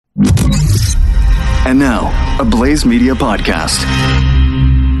And now, a Blaze Media podcast.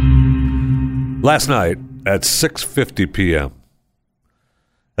 Last night at 6:50 p.m.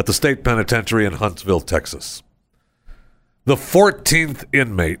 at the state penitentiary in Huntsville, Texas, the 14th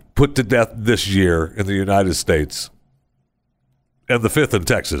inmate put to death this year in the United States, and the 5th in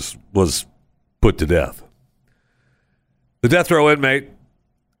Texas, was put to death. The death row inmate,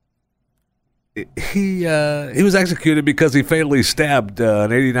 he was executed because he fatally stabbed an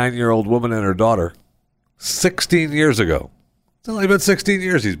 89-year-old woman and her daughter 16 years ago. It's only been 16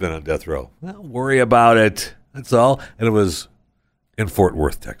 years he's been on death row. Don't worry about it. That's all. And it was in Fort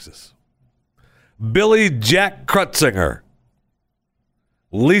Worth, Texas. Billy Jack Krutzinger.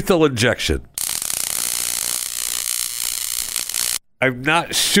 Lethal injection. I'm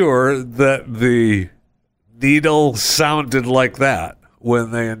not sure that the needle sounded like that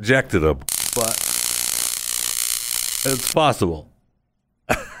when they injected him, but it's possible.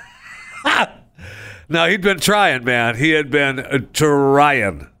 Now, he'd been trying, man. He had been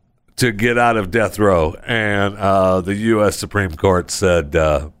trying to get out of death row, and the U.S. Supreme Court said,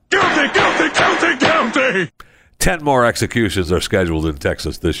 guilty! 10 more executions are scheduled in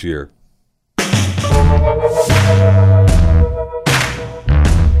Texas this year.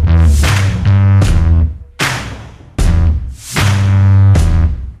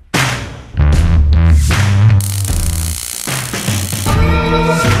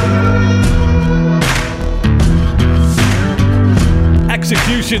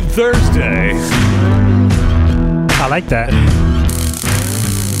 Execution Thursday. I like that.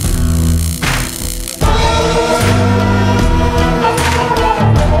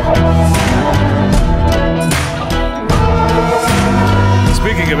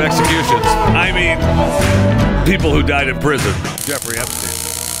 Speaking of executions, I mean people who died in prison. Jeffrey Epstein.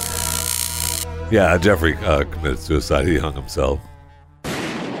 Yeah, Jeffrey committed suicide. He hung himself.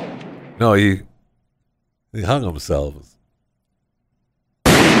 No, he hung himself.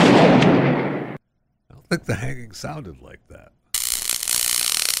 I don't think the hanging sounded like that.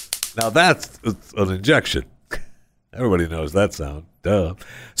 Now that's an injection. Everybody knows that sound. Duh.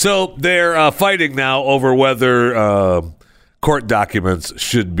 So they're fighting now over whether court documents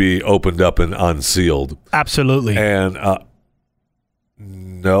should be opened up and unsealed. Absolutely. And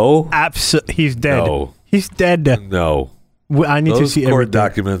no. He's dead. No. He's dead. No. I need to see court everything.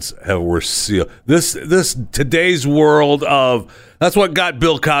 documents were sealed. This today's world of that's what got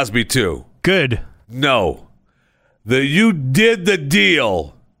Bill Cosby too. Good. No. You did the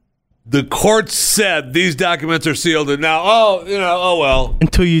deal. The court said these documents are sealed, and now, oh well.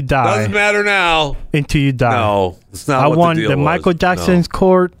 Until you die. Doesn't matter now. Until you die. No, it's not I what want the deal was. Michael Jackson's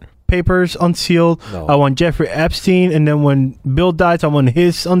court papers unsealed. No. I want Jeffrey Epstein, and then when Bill dies, I want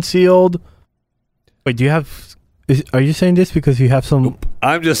his unsealed. Wait, do you have... Are you saying this because you have some... Nope.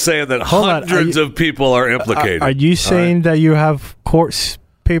 I'm just saying that Hold on, hundreds of people are implicated. Are you saying that you have court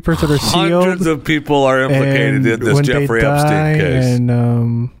papers that are sealed? Hundreds of people are implicated in this Jeffrey Epstein case.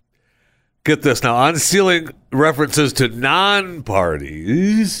 And, get this now, unsealing references to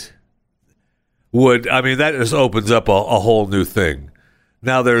non-parties that just opens up a whole new thing.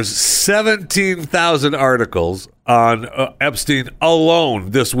 Now there's 17,000 articles on Epstein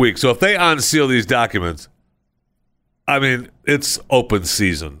alone this week. So if they unseal these documents, it's open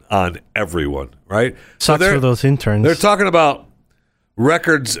season on everyone, right? Sucks for those interns. They're talking about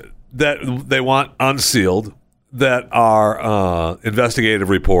records that they want unsealed that are investigative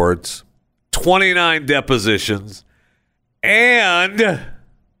reports, 29 depositions, and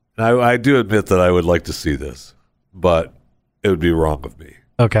I do admit that I would like to see this, but it would be wrong of me.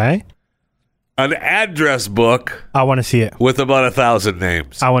 Okay. An address book. I want to see it. With about 1,000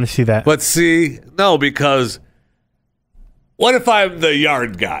 names. I want to see that. But see, no, because what if I'm the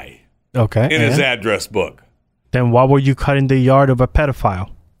yard guy? Okay. In his address book? Then why were you cutting the yard of a pedophile?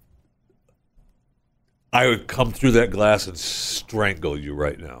 I would come through that glass and strangle you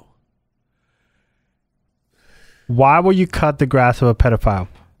right now. Why will you cut the grass of a pedophile?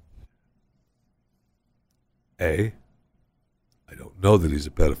 I don't know that he's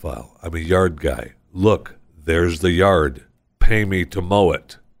a pedophile. I'm a yard guy. Look, there's the yard. Pay me to mow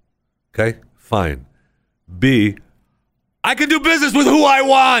it. Okay? Fine. B, I can do business with who I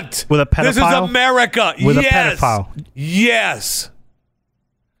want. With a pedophile? This is America. With yes. a pedophile? Yes.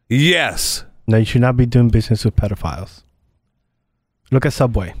 Yes. No, you should not be doing business with pedophiles. Look at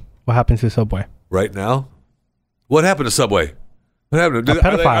Subway. What happens to Subway? Right now? What happened to Subway? What happened?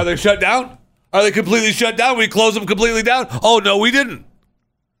 Are they shut down? Are they completely shut down? We closed them completely down? Oh, no, we didn't.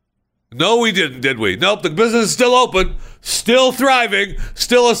 No, we didn't, did we? Nope, the business is still open, still thriving,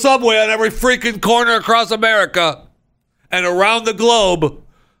 still a Subway on every freaking corner across America and around the globe.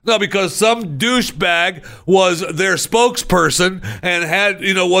 No, because some douchebag was their spokesperson and had,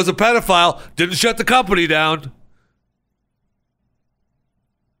 was a pedophile, didn't shut the company down.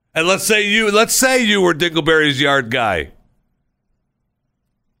 And let's say you were Dingleberry's yard guy.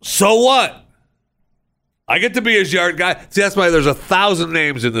 So what? I get to be his yard guy. See, that's why there's 1,000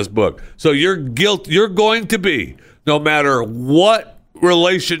 names in this book. So you're going to be, no matter what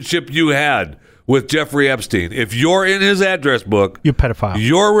relationship you had with Jeffrey Epstein, if you're in his address book, You're pedophile.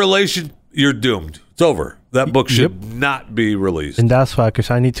 You're doomed. It's over. That book should not be released. And that's why, because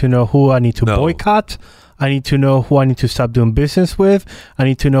I need to know who I need to boycott. I need to know who I need to stop doing business with. I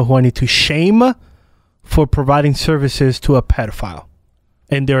need to know who I need to shame for providing services to a pedophile.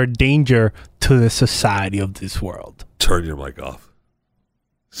 And they're a danger to the society of this world. Turn your mic off.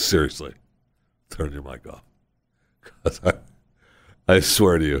 Seriously. Turn your mic off. 'Cause I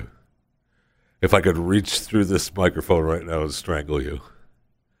swear to you, if I could reach through this microphone right now and strangle you,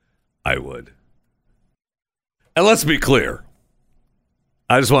 I would. And let's be clear.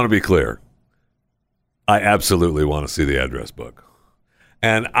 I just want to be clear. I absolutely want to see the address book.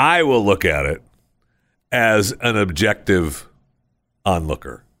 And I will look at it as an objective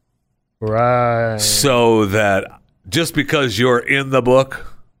onlooker. Right. So that just because you're in the book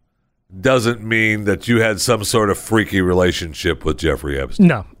doesn't mean that you had some sort of freaky relationship with Jeffrey Epstein.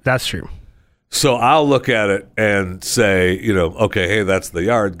 No, that's true. So I'll look at it and say, okay, hey, that's the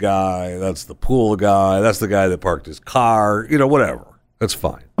yard guy, that's the pool guy, that's the guy that parked his car, whatever. That's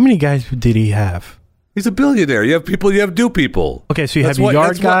fine. How many guys did he have? He's a billionaire. You have people, you have do people. Okay, so you have your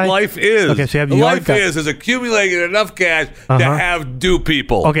yard guy. That's what life is. Okay, so you have your yard guy. Life is accumulating enough cash to have do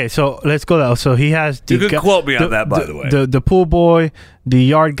people. Okay, so let's go there. So he has You can quote me on that, by the way. The pool boy, the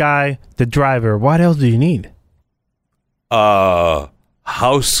yard guy, the driver. What else do you need?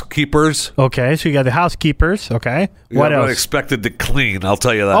 Housekeepers. Okay, so you got the housekeepers. Okay, what I'm else? not expected to clean. I'll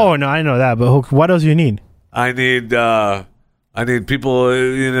tell you that. Oh no, I know that. But what else do you need? I need people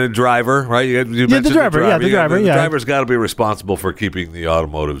in a driver, right? You mentioned the driver. Yeah, the driver. The Yeah, driver's got to be responsible for keeping the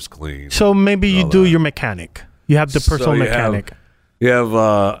automotives clean. So maybe you do your mechanic. You have the personal mechanic. You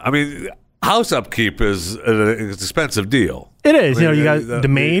have house upkeep is an expensive deal. It is. You got the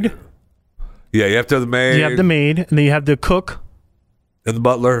maid. Yeah, you have to have the maid. You have the maid, and then you have the cook and the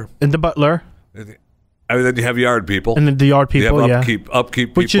butler. and the butler, Then you have yard people. and then the yard people. You have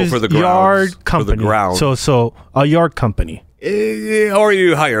upkeep Which people is for the grounds. yard company. For the grounds. So a yard company. Or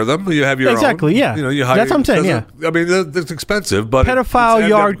you hire them. You have your Exactly, own. yeah. You hire. That's what I'm saying, yeah. I mean, it's expensive, but Pedophile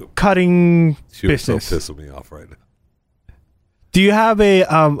yard cutting She was so business. pissing me off right now. Do you have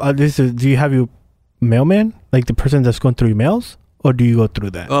do you have your mailman, like the person that's going through your mails, or do you go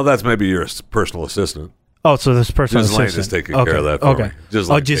through that? Well, that's maybe your personal assistant. Oh, so this person Ghislaine is taking care of that for me.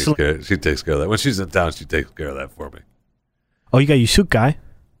 She takes care of that. When she's in town, she takes care of that for me. Oh, you got your suit guy.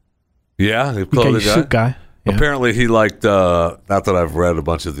 Yeah, You got your suit guy. Yeah. Apparently he liked, not that I've read a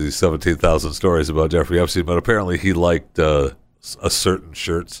bunch of these 17,000 stories about Jeffrey Epstein, but apparently he liked a certain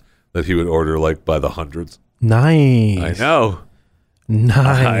shirts that he would order like by the hundreds. Nice. I know.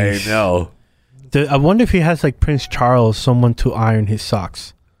 Nice. I know. I wonder if he has like Prince Charles, someone to iron his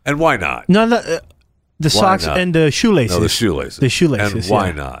socks. And why not? No, the socks not? and the shoelaces. No, the shoelaces. The shoelaces. And why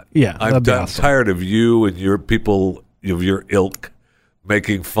yeah. not? Yeah, I'm that'd be awesome. tired of you and your people of your ilk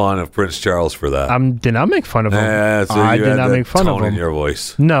making fun of Prince Charles for that. Did not make fun of him. So I you did had not that make fun of tone in him. your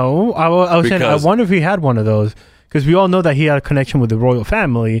voice. No, I was saying, I Because- wonder if he had one of those. Because we all know that he had a connection with the royal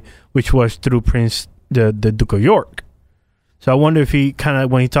family, which was through the Duke of York. So I wonder if he kind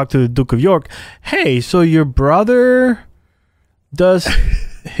of, when he talked to the Duke of York, hey, so your brother does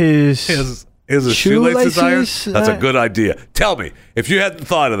his... Is a shoelaces iron? shoelaces, That's a good idea. Tell me, if you hadn't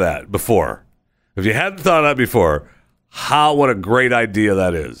thought of that before, what a great idea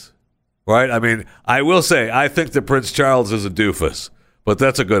that is. Right? I mean, I will say, I think that Prince Charles is a doofus, but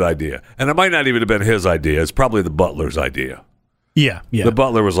that's a good idea. And it might not even have been his idea. It's probably the butler's idea. Yeah. The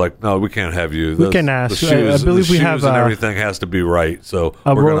butler was like, no, we can't have you. We can ask. The shoes, I believe the we shoes have, and everything has to be right, so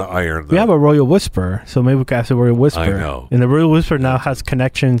we're going to iron them. We have a royal whisperer, so maybe we can ask the royal whisperer. I know. And the royal whisperer now has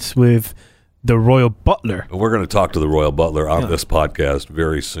connections with the royal butler. And we're going to talk to the royal butler on this podcast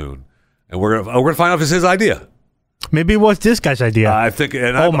very soon. And we're going to find out if it's his idea. Maybe it was this guy's idea. I think,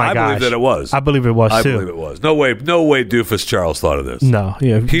 and Oh I my believe gosh. that it was. I believe it was I too. believe it was. No way, Doofus Charles thought of this. No,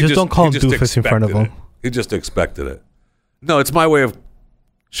 yeah. Just don't call him doofus in front of him. He just expected it. No, it's my way of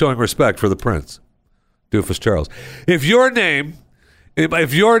showing respect for the prince, Doofus Charles. If your name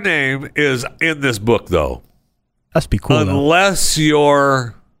is in this book, though, That's be cool. Though. unless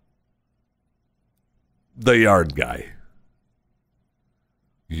you're the yard guy,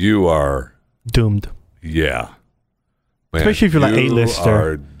 you are Doomed. yeah. Man, Especially if you're like you A-lister.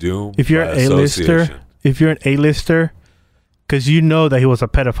 are doomed If you're by an A-lister, association. because you know that he was a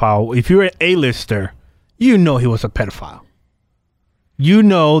pedophile. If you're an A-lister, you know he was a pedophile. You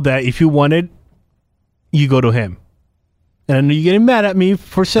know that if you wanted, you go to him. And I know you're getting mad at me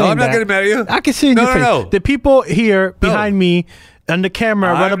for saying that. No, I'm not getting mad at you. I can see it in your face. No. The people here behind me on the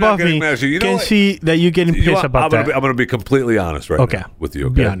camera right I'm not above getting me mad at you. You know can what? see that you're getting pissed about that. I'm going to be completely honest right Okay. now with you.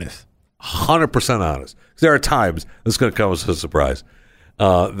 Okay? Be honest. 100% honest. There are times, this is going to come as a surprise,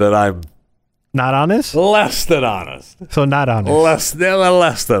 that I'm Not honest? less than honest. So not honest. Less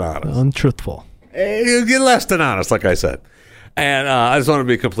than honest. Untruthful. You get less than honest, like I said. And I just want to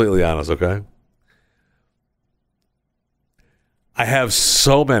be completely honest, okay? I have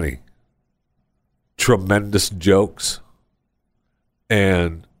so many tremendous jokes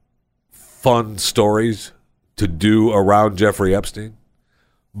and fun stories to do around Jeffrey Epstein,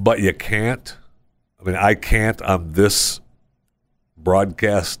 but you can't. I mean, I can't on this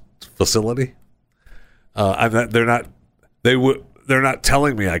broadcast facility. They're not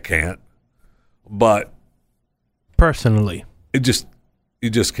telling me I can't, but Personally. you just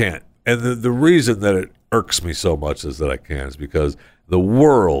can't. And the reason that it irks me so much is that I can is because the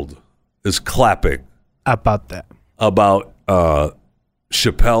world is clapping About that. about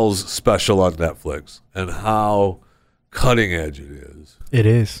Chappelle's special on Netflix and how cutting edge it is It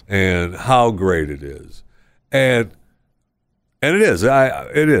is. and how great it is. And it is.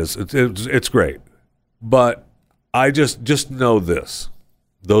 It is. It's great. But I just know this.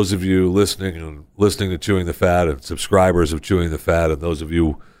 Those of you listening to Chewing the Fat and subscribers of Chewing the Fat, and those of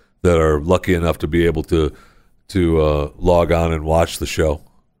you that are lucky enough to be able to log on and watch the show,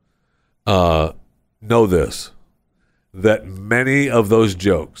 know this, that many of those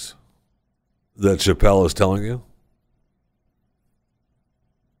jokes that Chappelle is telling you,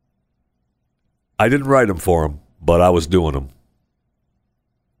 I didn't write them for him, but I was doing them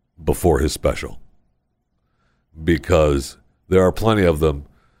before his special. Because there are plenty of them.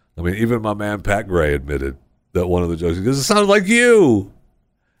 I mean, even my man Pat Gray admitted that one of the jokes, because it sounds like you.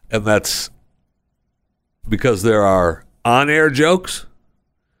 And that's because there are on-air jokes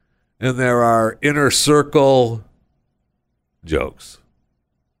and there are inner circle jokes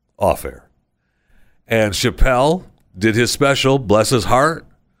off-air. And Chappelle did his special, bless his heart,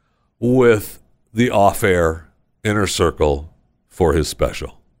 with the off-air inner circle for his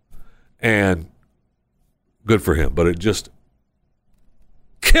special. And good for him, but it just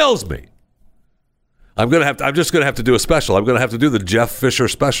kills me. I'm just gonna have to do a special. I'm gonna have to do the Jeff Fisher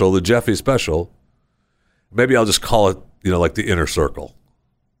special, the Jeffy special. Maybe I'll just call it, like the inner circle.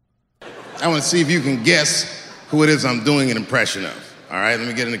 I want to see if you can guess who it is I'm doing an impression of. All right, let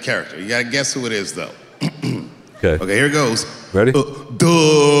me get into character. You gotta guess who it is, though. Okay, here it goes. Ready? Hey,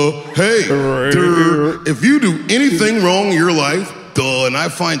 if you do anything wrong in your life, and I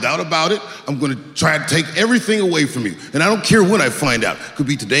find out about it, I'm going to try to take everything away from you. And I don't care when I find out. Could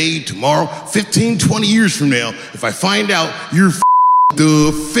be today, tomorrow, 15, 20 years from now. If I find out, you're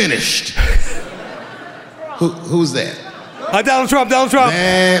finished. Who's that? Donald Trump.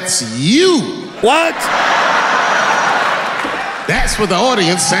 That's you. What? That's what the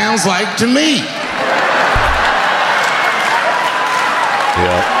audience sounds like to me.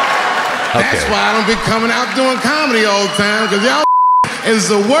 Yeah. Okay. That's why I don't be coming out doing comedy all the time, because y'all is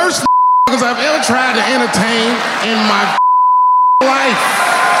the worst I've ever tried to entertain in my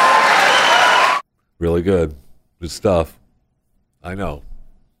life. Really good. Good stuff. I know.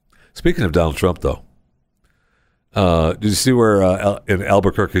 Speaking of Donald Trump, though, did you see where in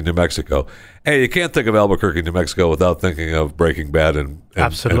Albuquerque, New Mexico? Hey, you can't think of Albuquerque, New Mexico without thinking of Breaking Bad and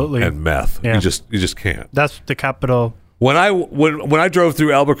Absolutely. and meth. Yeah. You just can't. That's the capital. When I drove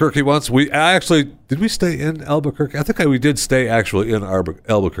through Albuquerque once, did we stay in Albuquerque? I think we did stay actually in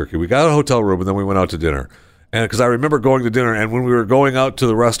Albuquerque. We got a hotel room and then we went out to dinner. And because I remember going to dinner, and when we were going out to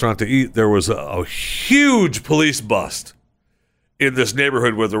the restaurant to eat, there was a huge police bust in this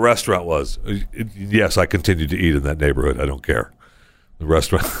neighborhood where the restaurant was. Yes, I continued to eat in that neighborhood. I don't care. The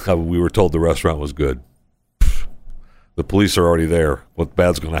restaurant, we were told the restaurant was good. The police are already there. What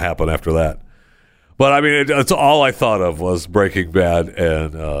bad's going to happen after that? But I mean, it's all I thought of was Breaking Bad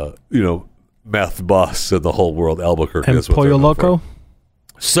and meth busts in the whole world. Albuquerque And is what Pollo they're known Loco? for.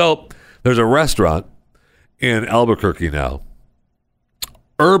 So there's a restaurant in Albuquerque now,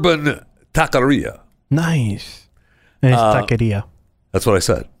 Urban Taqueria. Nice. And it's taqueria. That's what I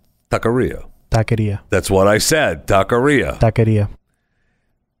said. Taqueria. Taqueria. That's what I said. Taqueria. Taqueria.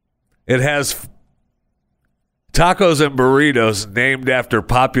 It has tacos and burritos named after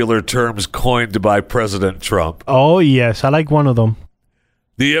popular terms coined by President Trump. Oh, yes. I like one of them.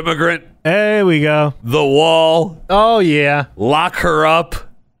 The Immigrant, There we go. The Wall, Oh, yeah. Lock Her Up.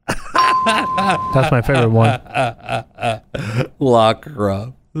 That's my favorite one. Lock Her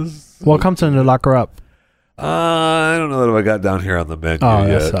Up. What comes in the locker up? I don't know that I got down here on the menu Oh, that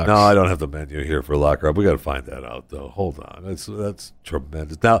yet. sucks. No, I don't have the menu here for Lock Her Up. We got to find that out, though. Hold on. That's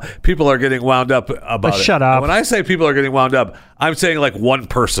tremendous. Now, people are getting wound up about it. Shut up. When I say people are getting wound up, I'm saying like one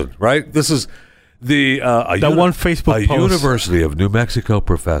person, right? This is the one Facebook post. University of New Mexico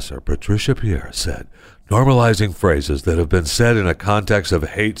professor, Patricia Pierre, said, normalizing phrases that have been said in a context of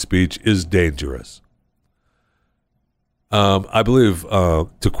hate speech is dangerous. I believe,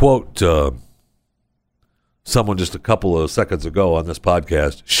 to quote someone just a couple of seconds ago on this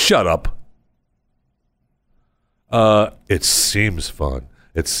podcast, shut up. It seems fun.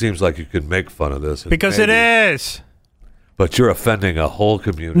 It seems like you can make fun of this. Because it is. But you're offending a whole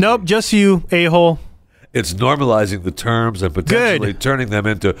community. Nope, just you, a-hole. It's normalizing the terms and potentially Good. turning them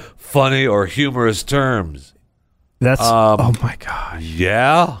into funny or humorous terms. That's, oh my gosh.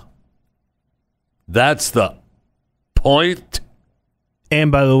 Yeah? That's the point?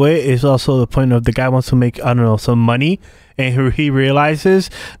 And by the way, it's also the point of the guy wants to make, I don't know, some money. And he realizes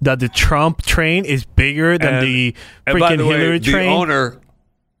that the Trump train is bigger than the and by freaking the way, Hillary train. The owner,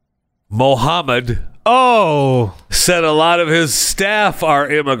 Mohammed, Oh. said a lot of his staff are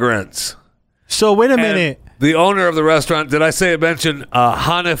immigrants. So wait a And minute. the owner of the restaurant, did I say mention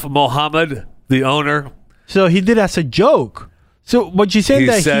Hanif Mohammed, the owner? So he did as a joke. So what you saying He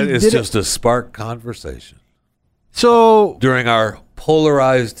that said he it's did just a spark conversation So during our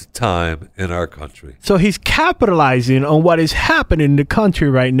polarized time in our country. so he's capitalizing on what is happening in the country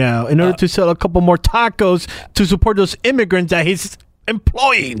right now in order to sell a couple more tacos to support those immigrants that he's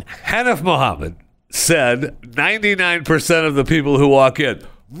employing. Hanif Mohammed said 99% of the people who walk in,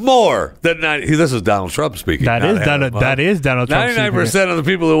 more than 90. This is Donald Trump speaking. That not is Hanif Donald. Mohammed. That is Donald Trump. 99% of the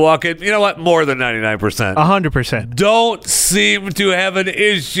people who walk in, you know what? More than 99%. 100%. Don't seem to have an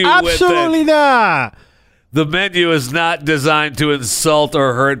issue Absolutely with it. not. The menu is not designed to insult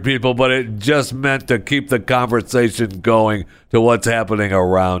or hurt people, but it just meant to keep the conversation going to what's happening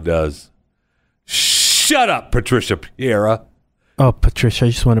around us. Shut up, Patricia Piera. Oh, Patricia, I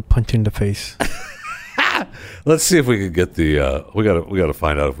just want to punch you in the face. Let's see if we can get the. We gotta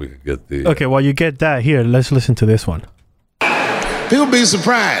find out if we can get the. Okay, while you get that, here, let's listen to this one. People be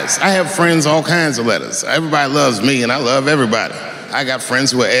surprised. I have friends, all kinds of letters. Everybody loves me, and I love everybody. I got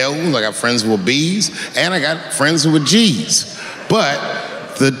friends who are L's, I got friends who are B's, and I got friends who are G's. But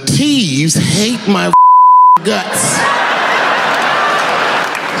the T's hate my guts.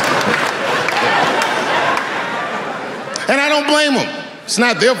 And I don't blame them. It's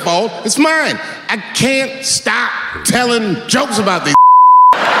not their fault, it's mine. I can't stop telling jokes about these.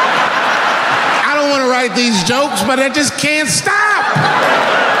 I don't want to write these jokes, but I just can't stop.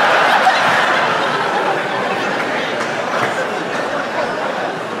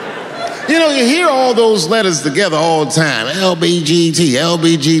 You know, you hear all those letters together all the time, LBGT,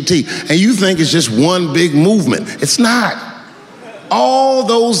 LBGT, and you think it's just one big movement. It's not. All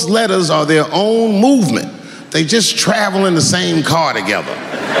those letters are their own movement. They just travel in the same car together.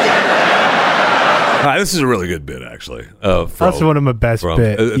 All right, this is a really good bit, actually. That's one of my best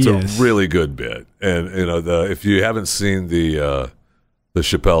bits. It's Yes. a really good bit, and you know, if you haven't seen the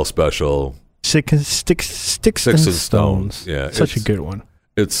Chappelle special, Sticks and Stones. Yeah, Such a it's- good one.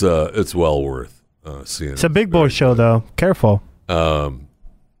 it's well worth seeing. It's a big boy show, though. Careful.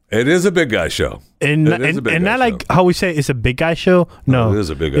 It is a big guy show. And It is a big and guy not like show. how we say it's a big guy show. No, it is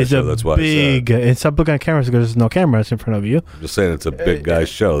a big guy it's show. A That's why I said it. big. And stop looking at cameras because there's no cameras in front of you. I'm just saying it's a big guy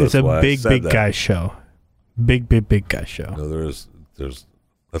show. That's It's a why I big said that. guy show. Big guy show. No, there's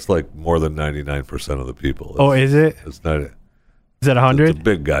that's like more than 99% of the people. Oh, is it? It's not. Is that It's a 100?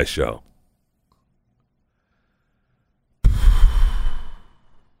 big guy show.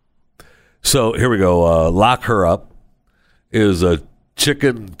 So here we go. Lock Her Up is a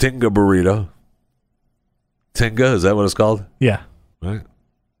chicken tinga burrito. Tinga, is that what it's called? Yeah, Right.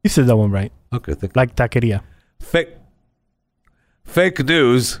 you said that one right. Okay. Like taqueria. Fake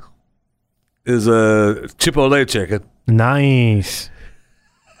news is a Chipotle chicken. Nice.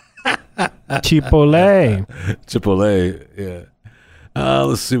 Chipotle. Chipotle, yeah.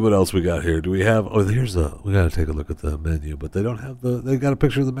 Let's see what else we got here. Do we have? Oh, we got to take a look at the menu, but they don't have they got a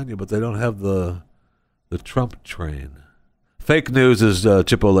picture of the menu, but they don't have the Trump train. Fake news is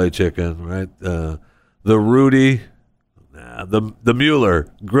Chipotle chicken, right? The Rudy, the Mueller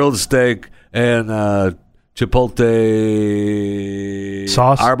grilled steak and Chipotle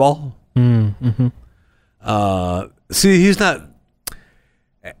Sauce? Arbol. Mm-hmm. See, he's not.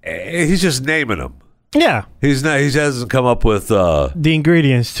 He's just naming them. Yeah, He hasn't come up with the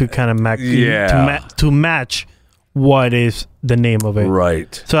ingredients to kind of to match what is the name of it.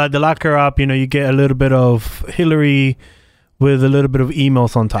 right. So at the locker up, you get a little bit of Hillary with a little bit of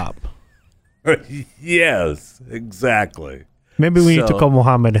emails on top. Yes, exactly. Maybe we need to So- call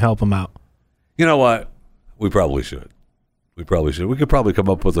Muhammad and help him out. You know what? We probably should. We could probably come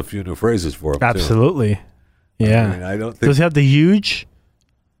up with a few new phrases for him. too. Absolutely. Yeah. I mean, I don't think. Does he have the huge?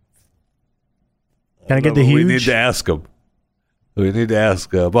 Can I get the huge? We need to ask him. We need to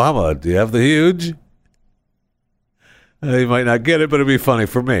ask Muhammad. Do you have the huge? He might not get it, but it'd be funny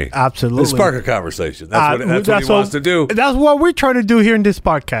for me. Absolutely. Spark a conversation. That's what he wants to do. That's what we're trying to do here in this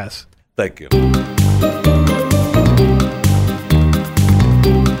podcast. Thank you.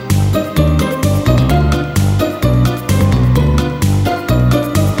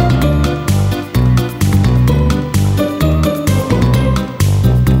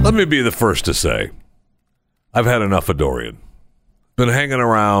 Let me be the first to say, I've had enough of Dorian. Been hanging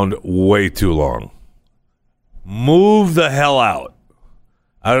around way too long. Move the hell out.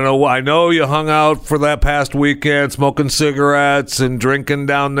 I don't know. I know you hung out for that past weekend smoking cigarettes and drinking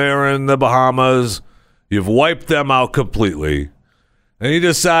down there in the Bahamas. You've wiped them out completely. And you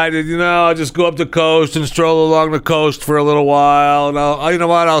decided, I'll just go up the coast and stroll along the coast for a little while. And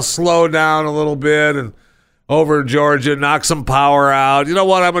I'll slow down a little bit and over to Georgia, knock some power out. You know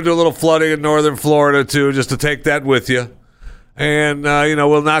what? I'm going to do a little flooding in northern Florida, too, just to take that with you. And,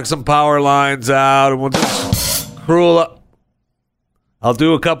 we'll knock some power lines out, and we'll just cruel up. I'll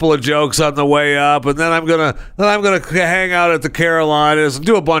do a couple of jokes on the way up, and then I'm gonna hang out at the Carolinas and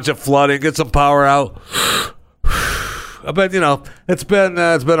do a bunch of flooding, get some power out. I bet it's been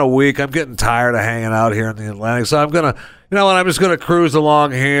a week. I'm getting tired of hanging out here in the Atlantic, so I'm just gonna cruise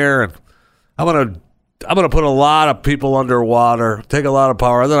along here, and I'm gonna put a lot of people underwater, take a lot of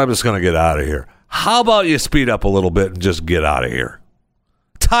power, and then I'm just gonna get out of here. How about you speed up a little bit and just get out of here?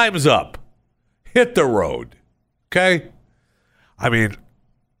 Time's up. Hit the road. Okay? I mean,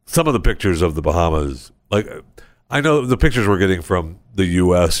 some of the pictures of the Bahamas, I know the pictures we're getting from the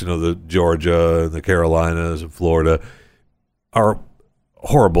U.S., the Georgia and the Carolinas and Florida are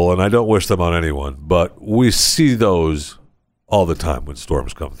horrible, and I don't wish them on anyone, but we see those all the time when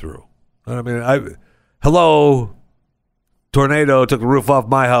storms come through. I mean, hello, tornado took the roof off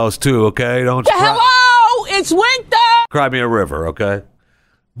my house too, okay? Hello, it's winter! Cry me a river, okay?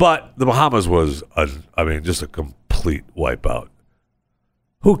 But the Bahamas was, just a complete wipeout.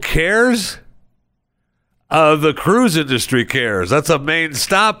 Who cares? The cruise industry cares. That's a main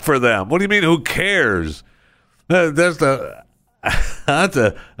stop for them. What do you mean, who cares? That's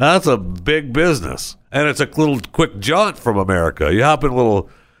a big business. And it's a little quick jaunt from America. You hop in your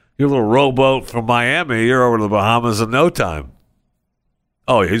little rowboat from Miami, you're over to the Bahamas in no time.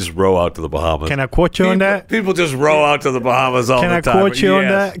 Oh, you just row out to the Bahamas. Can I quote you on that? People just row out to the Bahamas all the time. Can I quote you on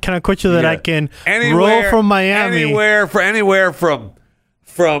that? Can I quote you that I can roll from Miami? Anywhere from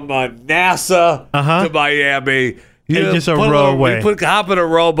NASA to Miami. You just row away. Hop in a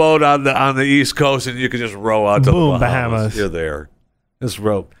rowboat on the East Coast, and you can just row out to the Bahamas. You're there. Just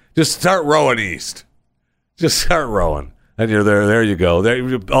row. Just start rowing east. Just start rowing, and you're there. There you go. There,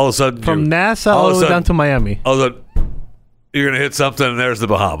 all of a sudden, from NASA all the way down to Miami. All of a sudden, you're gonna hit something, and there's the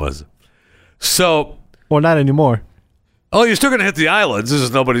Bahamas. So, well, not anymore. Oh, you're still gonna hit the islands. This is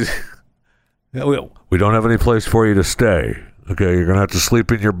nobody's. We don't have any place for you to stay. Okay, you're gonna have to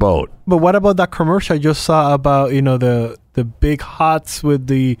sleep in your boat. But what about that commercial I just saw about the big huts with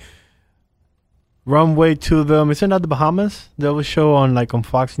the runway to them? Isn't that the Bahamas? That was show on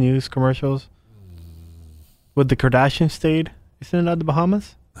Fox News commercials with the Kardashians stayed. Isn't that the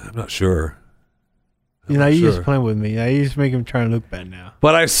Bahamas? I'm not sure. You just playing with me. You just make him try and look bad now.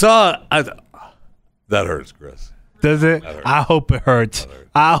 But I saw that hurts, Chris. Does it? I hope it hurts.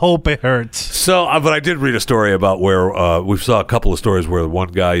 I hope it hurts. So, but I did read a story about where we saw a couple of stories where one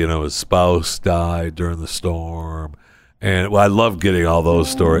guy, his spouse died during the storm, and I love getting all those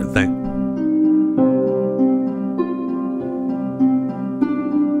stories.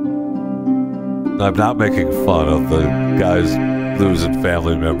 I'm not making fun of the guys losing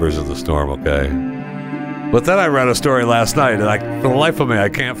family members in the storm, okay? But then I read a story last night, and for the life of me, I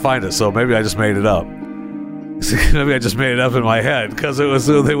can't find it. So maybe I just made it up. Maybe I just made it up in my head because they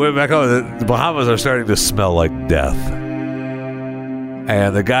went back home. The Bahamas are starting to smell like death,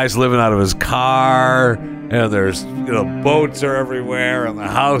 and the guy's living out of his car, and there's boats are everywhere, and the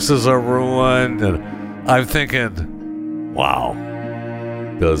houses are ruined. And I'm thinking, wow,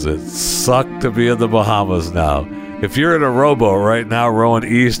 does it suck to be in the Bahamas now? If you're in a rowboat right now rowing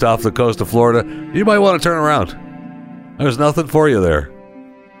east off the coast of Florida, you might want to turn around. There's nothing for you there.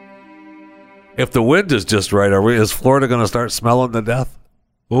 If the wind is just right, is Florida going to start smelling to death?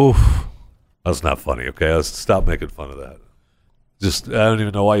 Oof. That's not funny, okay? Let's stop making fun of that. Just, I don't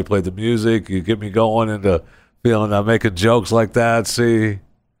even know why you played the music. You get me going into feeling I'm making jokes like that. See,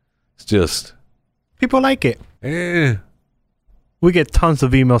 it's just... People like it. We get tons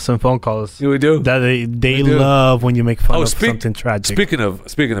of emails and phone calls. We do? That they love when you make fun of something tragic. Speaking of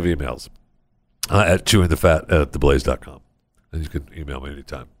emails, at chewingthefat@theblaze.com. And you can email me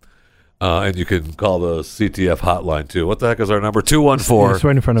anytime. And you can call the CTF hotline, too. What the heck is our number? 214. It's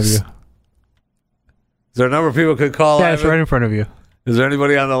right in front of you. Is there a number of people could call? Yeah, it's right in front of you. Is there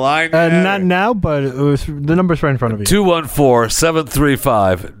anybody on the line? Not now, but the number's right in front of you.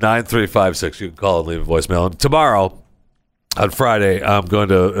 214-735-9356. You can call and leave a voicemail. And tomorrow, on Friday, I'm going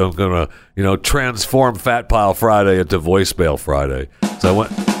to transform Fat Pile Friday into Voicemail Friday. So I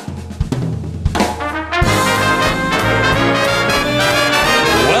went.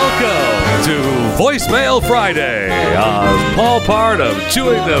 To Voicemail Friday, Paul part of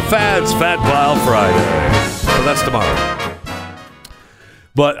Chewing the Fat's Fat Pile Friday. So that's tomorrow.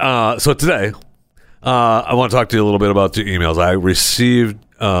 But so today, I want to talk to you a little bit about the emails. I received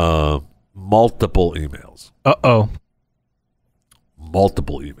multiple emails.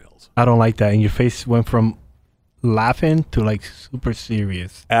 Multiple emails. I don't like that. And your face went from laughing to like super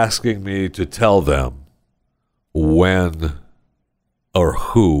serious. Asking me to tell them when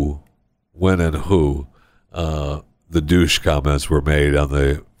and who the douche comments were made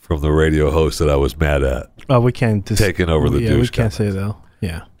from the radio host that I was mad at. Oh, we can't taking over the douche. We can't comments. say though.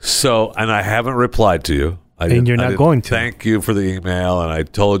 Yeah. So, and I haven't replied to you. And you're not going to. Thank you for the email. And I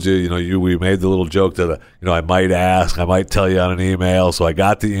told you, we made the little joke that I might ask, I might tell you on an email. So I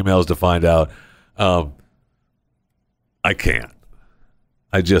got the emails to find out. I can't.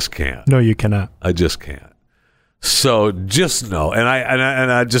 I just can't. No, you cannot. I just can't. So just know, and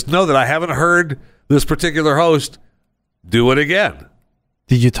I just know that I haven't heard this particular host do it again.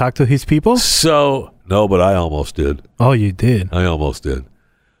 Did you talk to his people? So no, but I almost did. Oh, you did. I almost did.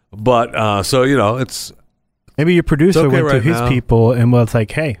 But so it's maybe your producer okay went right to his now. people and was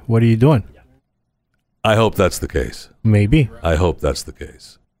like, "Hey, what are you doing?" I hope that's the case. Maybe. I hope that's the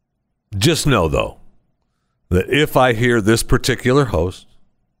case. Just know though that if I hear this particular host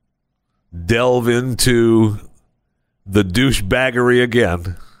delve into the douchebaggery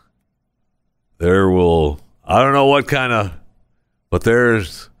again, I don't know what kind of, but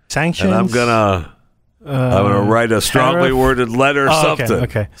there's sanctions. And I'm gonna write a strongly worded letter, something.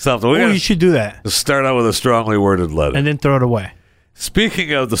 Okay. Something. You should do that. Start out with a strongly worded letter, and then throw it away.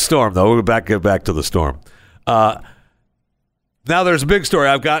 Speaking of the storm, though, we'll get back to the storm. Now there's a big story.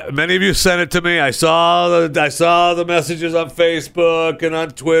 I've got many of you sent it to me. I saw the messages on Facebook and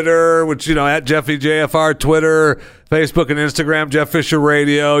on Twitter, which at Jeffy JFR Twitter, Facebook and Instagram, Jeff Fisher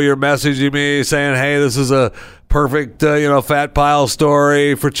Radio. You're messaging me saying, "Hey, this is a perfect fat pile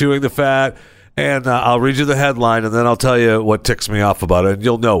story for Chewing the Fat." And I'll read you the headline, and then I'll tell you what ticks me off about it, and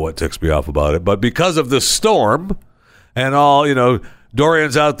you'll know what ticks me off about it. But because of the storm and all,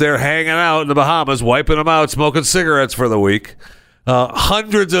 Dorian's out there hanging out in the Bahamas, wiping them out, smoking cigarettes for the week.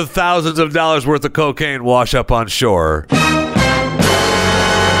 Hundreds of thousands of dollars worth of cocaine wash up on shore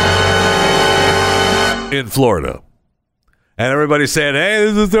in Florida. And everybody's saying, "Hey,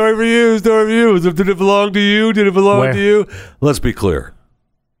 this is a story for you, story for you. Did it belong to you? Did it belong to you?" Let's be clear.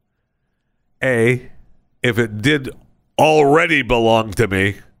 If it did already belong to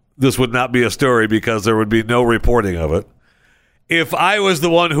me, this would not be a story because there would be no reporting of it. If I was the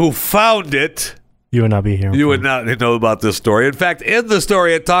one who found it, you would not be here. You would not know about this story. In fact, in the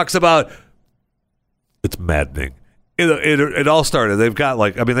story, it talks about, it's maddening. It all started. They've got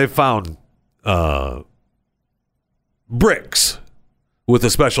they found bricks with a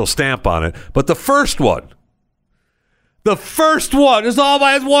special stamp on it. But the first one is all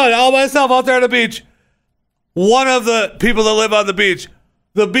by myself out there on the beach. One of the people that live on the beach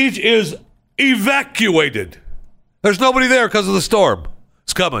is evacuated. There's nobody there because of the storm.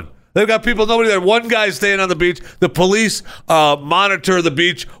 It's coming. They've got nobody there. One guy's staying on the beach. The police monitor the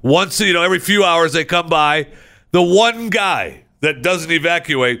beach once, every few hours they come by. The one guy that doesn't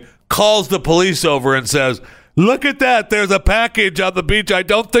evacuate calls the police over and says, "Look at that. There's a package on the beach. I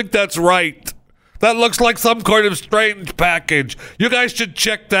don't think that's right. That looks like some kind of strange package. You guys should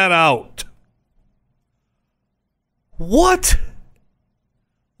check that out." What?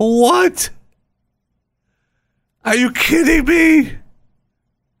 Are you kidding me?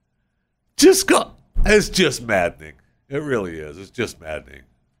 It's just maddening. It really is. It's just maddening.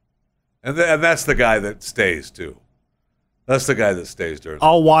 And that's the guy that stays, too. That's the guy that stays during.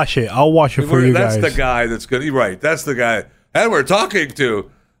 I'll wash it for you guys. That's the guy that's good. Right. That's the guy. And we're talking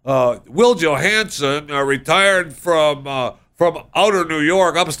to Will Johansson retired from outer New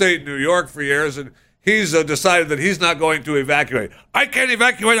York, upstate New York for years, and he's decided that he's not going to evacuate. I can't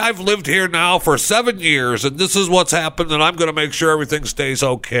evacuate. I've lived here now for 7 years, and this is what's happened, and I'm going to make sure everything stays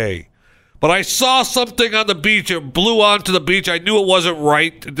okay. But I saw something on the beach. It blew onto the beach. I knew it wasn't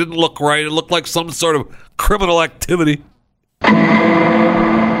right. It didn't look right. It looked like some sort of criminal activity.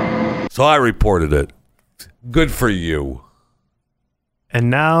 So I reported it. Good for you. And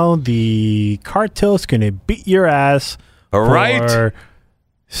now the cartel's going to beat your ass All right. for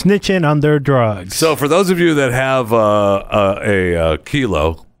snitching on their drugs. So for those of you that have a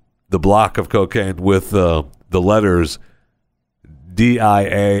kilo, the block of cocaine with the letters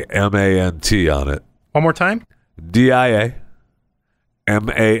DIAMANT on it. One more time. DIAMANT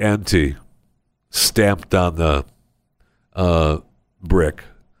stamped on the brick.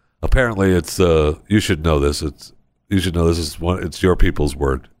 Apparently, it's you should know this. It's your people's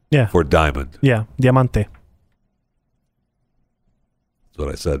word. Yeah. For diamond. Yeah, diamante. That's what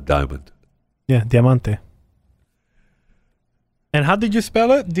I said. Diamond. Yeah, diamante. And how did you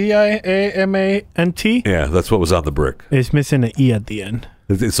spell it? DIAMANT? Yeah, that's what was on the brick. It's missing an E at the end.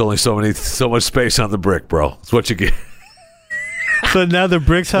 It's only so much space on the brick, bro. It's what you get. So now the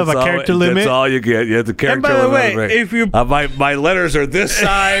bricks have a character limit? That's all you get. You have the character by the limit. way, on the brick. if you- my letters are this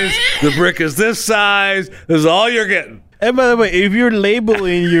size, the brick is this size. This is all you're getting. And by the way, if you're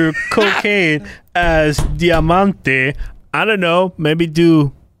labeling your cocaine as diamante, I don't know, maybe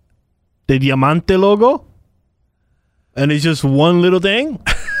do the diamante logo? And it's just one little thing?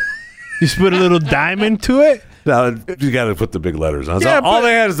 Just put a little diamond to it? No, you got to put the big letters on. Yeah, So all but-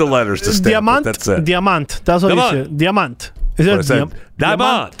 they had is the letters to stamp Diamant? it. That's it. Diamant. That's what you Diamant. said. Diamant. Is What I it said.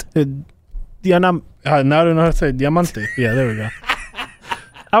 Diamant. Diamant. Now I don't know how to say diamante. Yeah, there we go.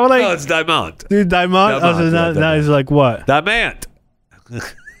 I would like No, it's diamond. diamant. Oh, so now Diamant. it's like what? Diamant.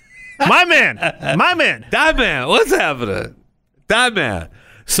 My man. My man. Diamond. What's happening? Diamond.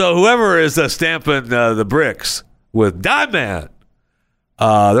 So whoever is stamping the bricks with Diamond,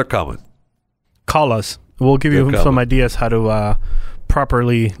 they're coming. Call us. We'll give you They're some coming. ideas how to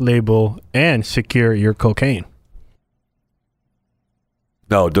properly label and secure your cocaine.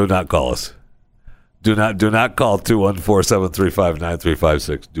 No, do not call us. Do not call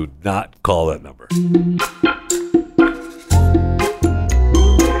 214-735-9356. Do not call that number.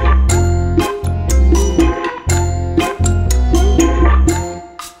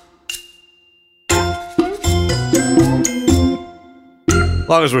 As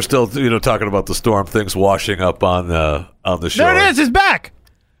long as we're still, talking about the storm, things washing up on the shore. There it is. It's back.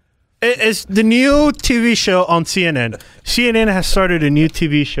 It's the new TV show on CNN. CNN has started a new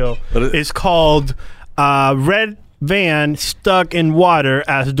TV show. It's called Red Van Stuck in Water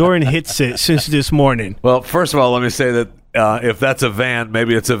as Dorian hits it since this morning. Well, first of all, let me say that if that's a van,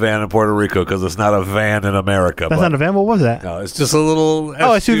 maybe it's a van in Puerto Rico because it's not a van in America. That's not a van? What was that? No, it's just a little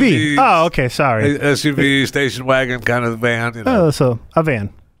SUV. Oh, okay. Sorry. SUV station wagon kind of van. Oh, so a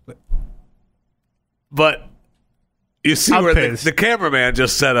van. But you see I'm where pissed. the cameraman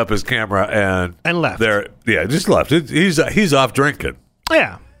just set up his camera and left. There, yeah, just left. He's off drinking.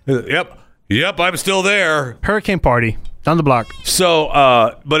 Yeah. Yep, I'm still there. Hurricane party down the block.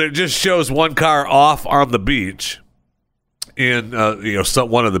 So, but it just shows one car off on the beach. In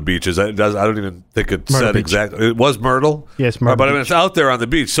one of the beaches, I don't even think it Myrtle said Beach. exactly. It was Myrtle. Yes, Myrtle But I mean, Beach. it's out there on the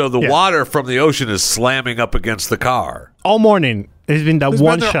beach, so the Yeah. water from the ocean is slamming up against the car. All morning. It's been that It's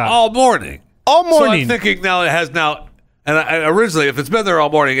one been there shot. all morning. All So morning. I'm thinking now it has now, and originally, if it's been there all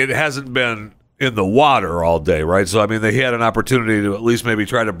morning, it hasn't been in the water all day, right? So I mean, he had an opportunity to at least maybe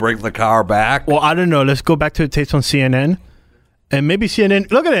try to bring the car back. Well, I don't know. Let's go back to the tapes on CNN. And maybe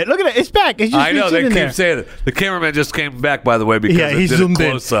CNN. Look at it. It's back. It's just I know they sitting keep there. saying it. The cameraman just came back, by the way, because Yeah, it he did zoomed a in.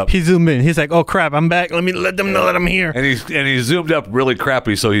 close up. He zoomed in. He's like, "Oh crap, I'm back. Let me let them know that I'm here." And he zoomed up really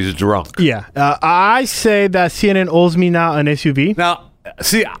crappy, so he's drunk. Yeah, I say that CNN owes me now an SUV. Now,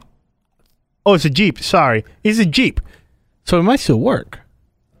 see, Oh, it's a Jeep. Sorry, it's a Jeep, so it might still work.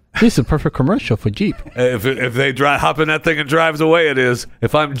 This is a perfect commercial for Jeep. if they hop in that thing and drives away, it is.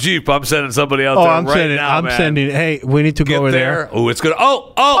 If I'm Jeep, I'm sending somebody out there I'm right sending. now, I'm man. sending. Hey, we need to Get go over there. there. Oh, it's gonna.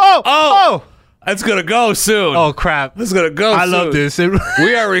 Oh! It's gonna go soon. Oh crap! It's gonna go. I soon. love this.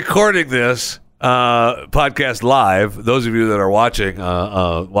 We are recording this podcast live. Those of you that are watching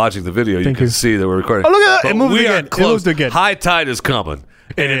the video, you Thank can you. see that we're recording. Oh, look at that. But It moved we again. are It close. moved again. High tide is coming.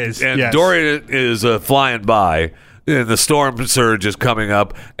 It is, And yes. Dorian is flying by. And the storm surge is coming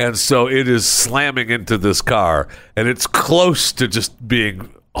up, and so it is slamming into this car, and it's close to just being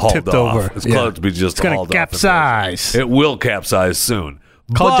hauled Tipped off. over. It's Yeah. close to be just It's gonna hauled capsize. off. It will capsize soon.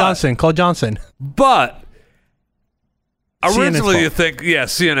 Call But- Johnson. Call Johnson. But Originally, you think,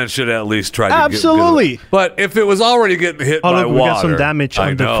 CNN should at least try to Absolutely. But if it was already getting hit by look, we water. got some damage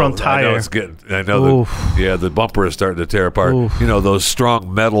on the front tire. I know it's getting, the bumper is starting to tear apart. Oof. Those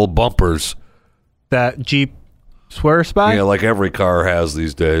strong metal bumpers. That Jeep swears by? Yeah, like every car has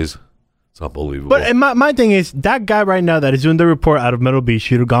these days. It's unbelievable. But my thing is, that guy right now that is doing the report out of Myrtle Beach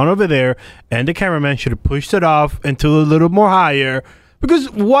should have gone over there, and the cameraman should have pushed it off until a little more higher.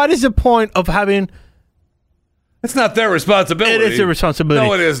 Because what is the point of having... It's not their responsibility. It is their responsibility.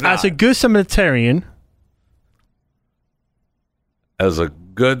 No, it is not. As a good Samaritan...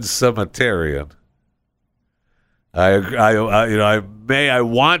 I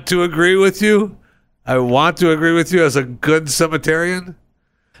want to agree with you. I want to agree with you as a good cemeterian.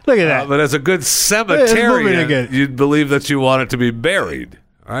 Look at that. But as a good cemeterian, you'd believe that you want it to be buried.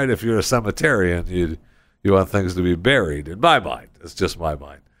 All right? If you're a cemeterian, you want things to be buried. In my mind. It's just my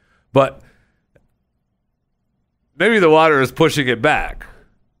mind. But maybe the water is pushing it back.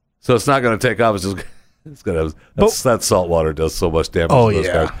 So it's not going to take off. It's going to that salt water does so much damage to those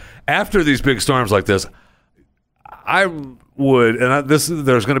cars. After these big storms like this, I would, and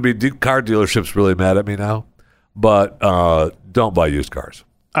there's going to be car dealerships really mad at me now, but don't buy used cars.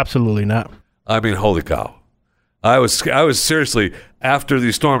 Absolutely not. I mean, holy cow. I was seriously, after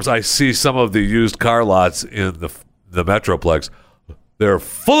these storms, I see some of the used car lots in the Metroplex. They're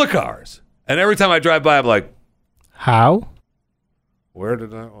full of cars. And every time I drive by, I'm like, how? Where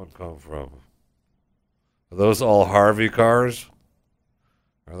did that one come from? Are those all Harvey cars?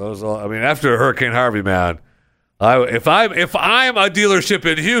 Are those all? I mean, after Hurricane Harvey, man, if I'm a dealership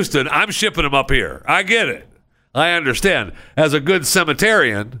in Houston, I'm shipping them up here. I get it. I understand. As a good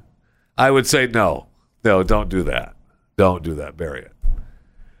cemeterian, I would say no, don't do that. Don't do that. Bury it.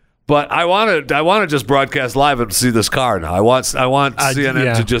 But I want to just broadcast live and see this car now. I want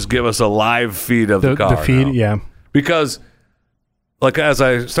CNN to just give us a live feed of the car. The feed, now. yeah. Because, like as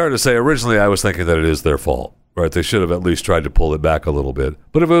I started to say, originally I was thinking that it is their fault, right? They should have at least tried to pull it back a little bit.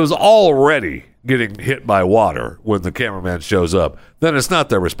 But if it was already getting hit by water when the cameraman shows up, then it's not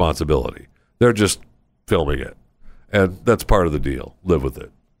their responsibility. They're just filming it. And that's part of the deal. Live with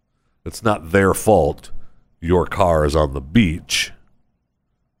it. It's not their fault your car is on the beach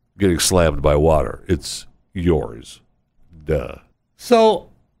getting slammed by water. It's yours. Duh. So,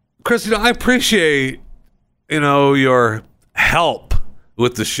 Chris, I appreciate, your help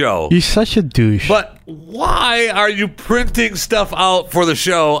with the show. You're such a douche. But why are you printing stuff out for the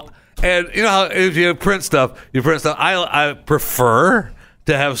show? And you know how if you print stuff. I prefer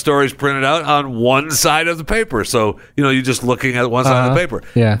to have stories printed out on one side of the paper. So, you're just looking at one side of the paper.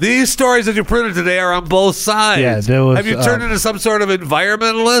 Yeah. These stories that you printed today are on both sides. Yeah, there was, have you turned into some sort of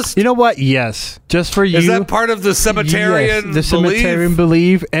environmentalist? You know what? Yes. Just for you. Is that part of the cemeterian yes, the cemeterian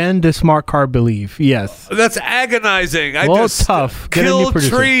belief and the smart car belief. Yes. That's agonizing. Tough. Kill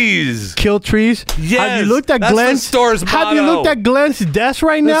trees. Kill trees? Yes. Have you looked at Glenn's store's motto. Have you looked at Glenn's desk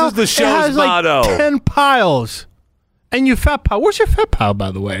right now? This is the show's motto. 10 piles. And you fat pile. Where's your fat pile,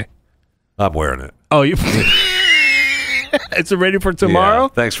 by the way? I'm wearing it. Oh, you. It's ready for tomorrow? Yeah,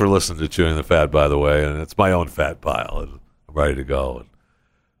 thanks for listening to Chewing the Fat, by the way. And it's my own fat pile. And I'm ready to go.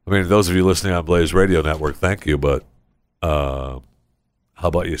 And, those of you listening on Blaze Radio Network, thank you. But how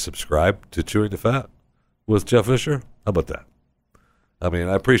about you subscribe to Chewing the Fat with Jeff Fisher? How about that? I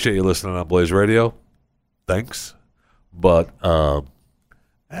appreciate you listening on Blaze Radio. Thanks. But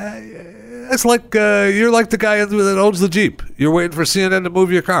it's like you're like the guy that owns the Jeep. You're waiting for CNN to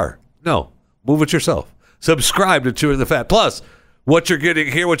move your car. No, move it yourself. Subscribe to Chewing the Fat. Plus, what you're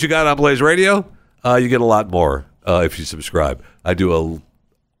getting here, what you got on Blaze Radio, you get a lot more if you subscribe. I do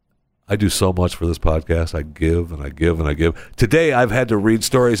so much for this podcast. I give and I give and I give. Today, I've had to read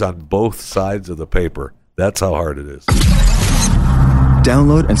stories on both sides of the paper. That's how hard it is.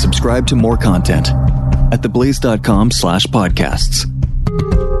 Download and subscribe to more content at theblaze.com/podcasts.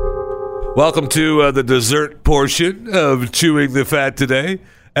 Welcome to the dessert portion of Chewing the Fat today.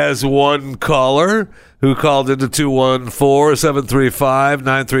 As one caller who called into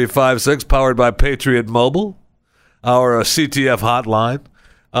 214-735-9356, powered by Patriot Mobile, our CTF hotline.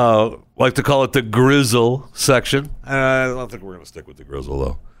 Like to call it the Grizzle section. I don't think we're going to stick with the Grizzle,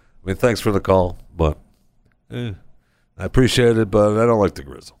 though. Thanks for the call, but I appreciate it, but I don't like the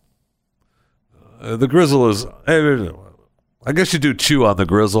Grizzle. The Grizzle is... I guess you do chew on the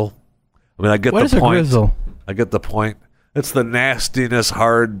Grizzle. I get what the point. What is a grizzle? I get the point. It's the nastiness,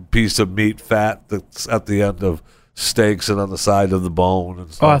 hard piece of meat fat that's at the end of steaks and on the side of the bone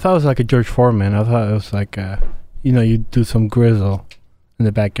and stuff. Oh, I thought it was like a George Foreman. I thought it was like, you do some grizzle in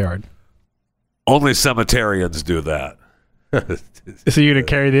the backyard. Only cemeterians do that. So you're going to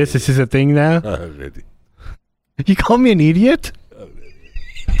carry this? Is this a thing now? You call me an idiot?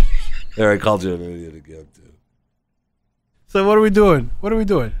 There, I called you an idiot again, too. So what are we doing? What are we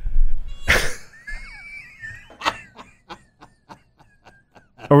doing?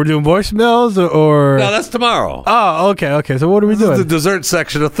 Are we doing voicemails or? No, that's tomorrow. Oh, okay. So what are we This is doing? the dessert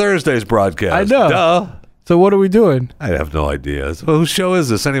section of Thursday's broadcast. I know. Duh. So what are we doing? I have no idea. So whose show is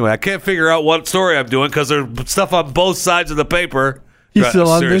this anyway? I can't figure out what story I'm doing because there's stuff on both sides of the paper. You still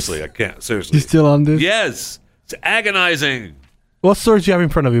on this? Seriously, I can't. Seriously. You still on this? Yes. It's agonizing. What stories do you have in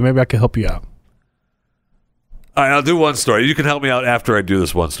front of you? Maybe I can help you out. All right, I'll do one story. You can help me out after I do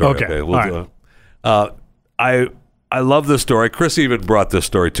this one story. Okay, We'll all do it. I love this story. Chris even brought this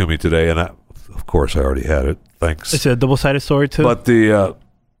story to me today, and of course I already had it. Thanks. It's a double-sided story too. But the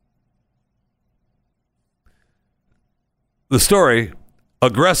story: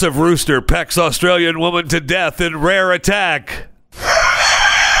 aggressive rooster pecks Australian woman to death in rare attack.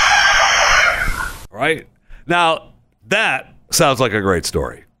 Right? Now, that sounds like a great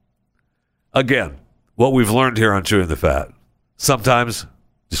story. Again, what we've learned here on Chewing the Fat, sometimes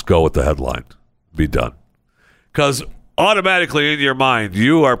just go with the headline. Be done. Because automatically in your mind,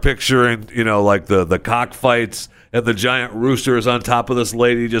 you are picturing, like the cockfights and the giant roosters on top of this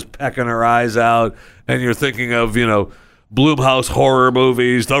lady just pecking her eyes out. And you're thinking of, Blumhouse horror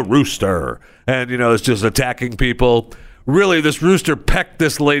movies, The Rooster. And, it's just attacking people. Really, this rooster pecked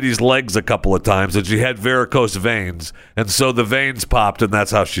this lady's legs a couple of times, and she had varicose veins, and so the veins popped, and that's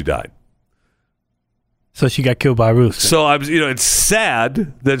how she died. So she got killed by a rooster. So it's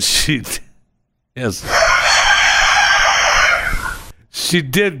sad that she, yes, she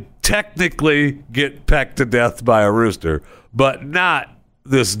did technically get pecked to death by a rooster, but not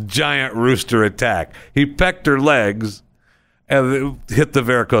this giant rooster attack. He pecked her legs and it hit the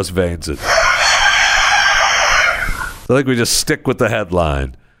varicose veins. I think we just stick with the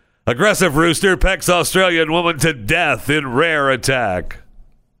headline. Aggressive rooster pecks Australian woman to death in rare attack.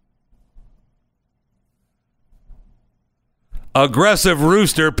 Aggressive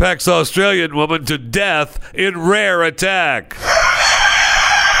rooster pecks Australian woman to death in rare attack.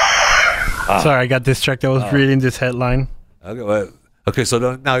 Sorry, I got distracted. I was reading this headline. Okay,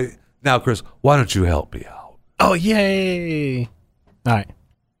 so now, Chris, why don't you help me out? Oh, yay. All right.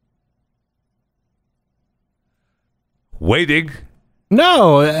 Waiting.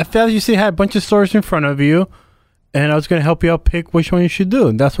 No, I felt you had a bunch of stories in front of you, and I was going to help you out pick which one you should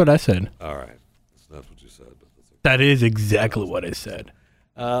do. That's what I said. All right. That's not what you said. But that's okay. That is exactly what I said.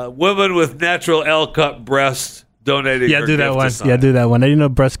 Women with natural L-cup breasts donating Yeah, her do that gift one. to science. Yeah, do that one. I didn't know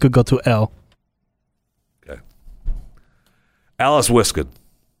breasts could go to L. Okay. Alice Wiskin,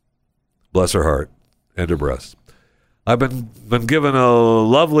 bless her heart and her breasts. I've been given a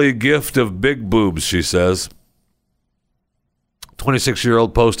lovely gift of big boobs, she says.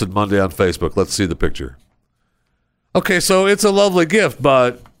 26-year-old posted Monday on Facebook. Let's see the picture. Okay, so it's a lovely gift,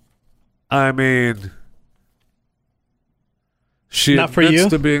 but I mean, she Not for admits you?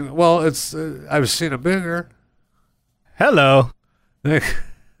 to being. Well, it's. I've seen a bigger. Hello.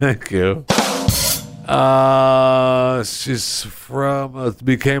 Thank you. She's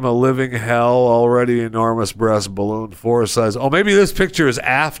became a living hell. Already enormous breast balloon 4 size. Oh, maybe this picture is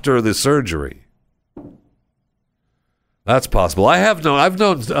after the surgery. That's possible. I've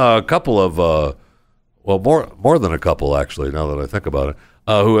known a couple of, more than a couple actually. Now that I think about it,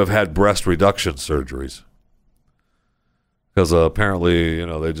 who have had breast reduction surgeries because apparently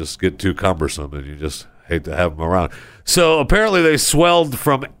they just get too cumbersome and you just hate to have them around. So apparently they swelled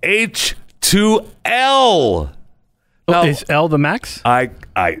from H to L. Now, Is L the max? I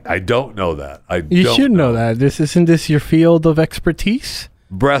don't know that. You should know that. Isn't this your field of expertise?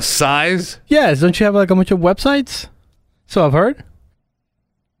 Breast size? Yes. Don't you have like a bunch of websites? So I've heard.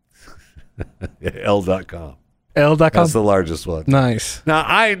 L.com. L.com. That's the largest one. Nice. Now,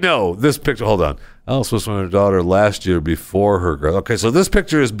 I know this picture. Hold on. Alice was with her daughter last year before her growth. Okay, so this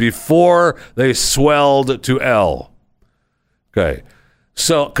picture is before they swelled to L. Okay.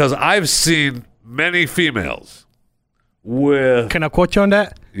 So, because I've seen many females with. Can I quote you on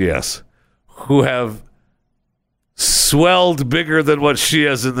that? Yes. Who have swelled bigger than what she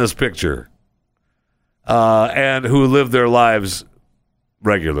is in this picture. And who live their lives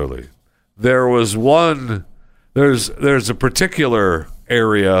regularly. There was one. There's a particular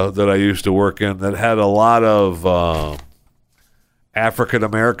area that I used to work in that had a lot of African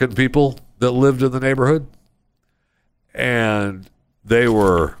American people that lived in the neighborhood, and there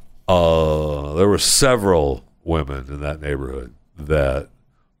were several women in that neighborhood that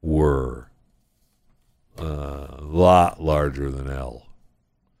were a lot larger than L.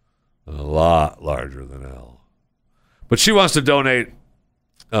 A lot larger than L. But she wants to donate.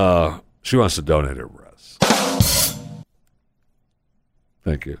 She wants to donate her breasts.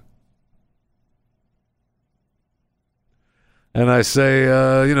 Thank you. And I say,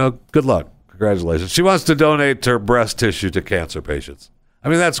 good luck. Congratulations. She wants to donate her breast tissue to cancer patients. I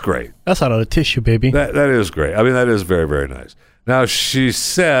mean, that's great. That's out of the tissue, baby. That is great. I mean, that is very, very nice. Now, she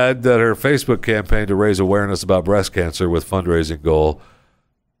said that her Facebook campaign to raise awareness about breast cancer with fundraising goal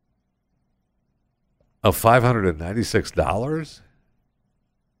of $596?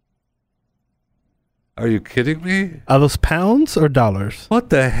 Are you kidding me? Are those pounds or dollars? What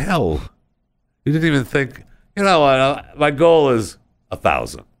the hell? You didn't even think, you know what, my goal is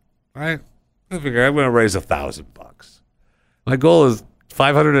 1,000, right? I figure I'm going to raise $1,000. My goal is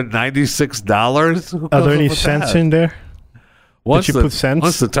 $596. Are there any cents in there? Once Did you put cents?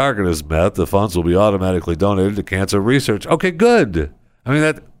 Once the target is met, the funds will be automatically donated to cancer research. Okay, good. I mean,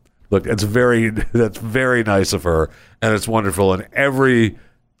 that's very nice of her, and it's wonderful. And every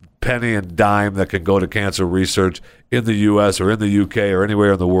penny and dime that can go to cancer research in the U.S. or in the U.K. or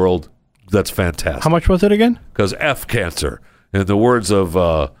anywhere in the world, that's fantastic. How much was it again? Because F cancer, in the words of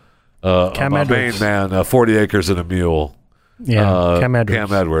Cam my Edwards. main man, 40 Acres and a Mule. Yeah, Cam Edwards.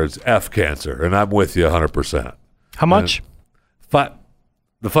 Cam Edwards, F cancer, and I'm with you 100%. How much?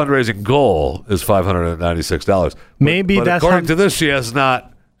 The fundraising goal is $596. Maybe but that's according how- to this, she's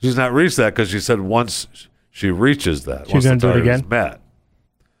not reached that because she said once she reaches that, She's once the gonna do it target is again? met.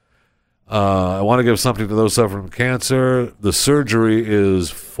 I want to give something to those suffering from cancer. The surgery is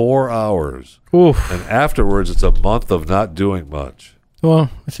 4 hours, Oof. and afterwards, it's a month of not doing much. Well,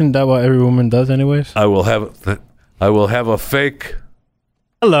 isn't that what every woman does anyways? I will have a fake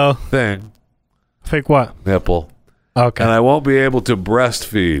Hello. thing Fake what? nipple, Okay. and I won't be able to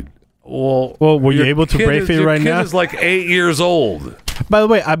breastfeed. Well, Were you your able to kid breastfeed your right kid now? is like 8 years old. By the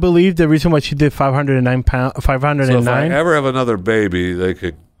way, I believe the reason why she did 509 pounds, So if I 509. ever have another baby, they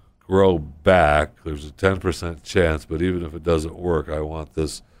could grow back. There's a 10% chance, but even if it doesn't work, I want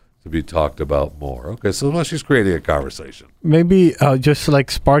this to be talked about more. Okay, so unless she's creating a conversation. Maybe just like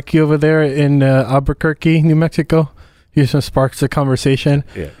Sparky over there in Albuquerque, New Mexico. Houston sparks the conversation.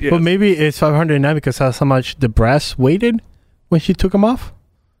 Yeah. But maybe it's 509 because that's how much the breast weighted when she took them off.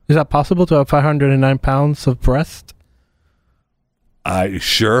 Is that possible to have 509 pounds of breast?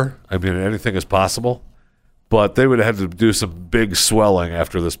 Sure. I mean, anything is possible. But they would have had to do some big swelling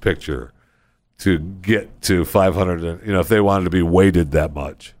after this picture to get to 500, if they wanted to be weighted that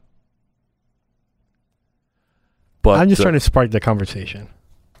much. But I'm just trying to spark the conversation.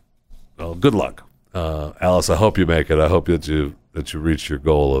 well, good luck. Alice, I hope you make it. I hope that you reach your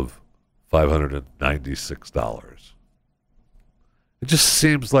goal of $596. It just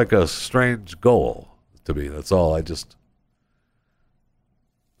seems like a strange goal to me. That's all.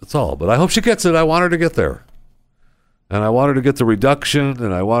 That's all. But I hope she gets it. I want her to get there. And I want her to get the reduction,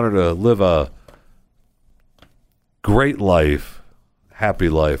 and I want her to live a great life, happy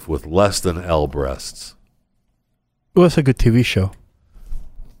life with less than L breasts. Well, it's a good TV show.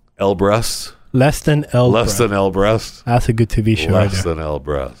 L breasts? Less than L. Less than L breasts? That's a good TV show. Right Less there. than L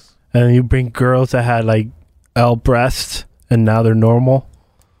breasts. And you bring girls that had like L breasts and now they're normal.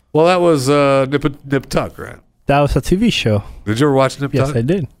 Well, that was Nip Tuck, right? That was a TV show. Did you ever watch Nip Yes, Tuck? I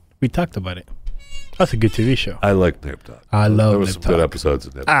did. We talked about it. That's a good TV show. I like Nip Tuck. I love There was Nip some good Tuck. episodes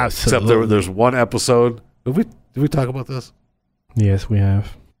of Nip Tuck. Absolutely. Except there's one episode. Did we talk about this? Yes, we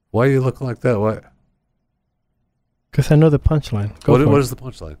have. Why are you looking like that? What? Because I know the punchline. Go for What it. is the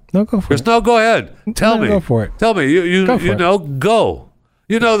punchline? No, go for Chris, it. no, go ahead. Tell No, me. go for it. Tell me. You Go for it. know. Go.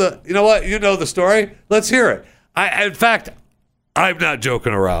 You know what? You know the story. Let's hear it. In fact, I'm not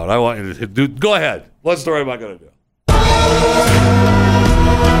joking around. I want you to do. Go ahead. What story am I going to do?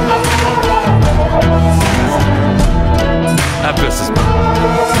 That pisses me.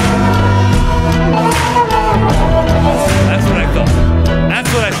 That's what I thought. That's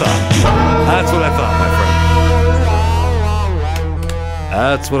what I thought. That's what I thought, my friend.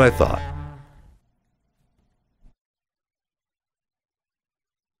 That's what I thought.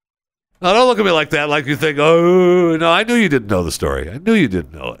 Now, don't look at me like that, like you think, oh, no, I knew you didn't know the story. I knew you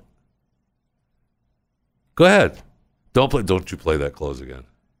didn't know it. Go ahead. Don't you play that close again.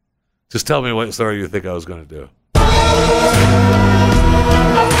 Just tell me what story you think I was going to do.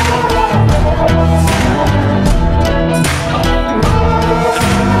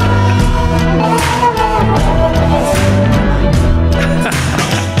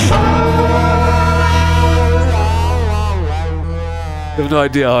 I have no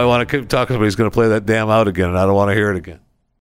idea how I want to keep talking to him. He's going to play that damn out again, and I don't want to hear it again.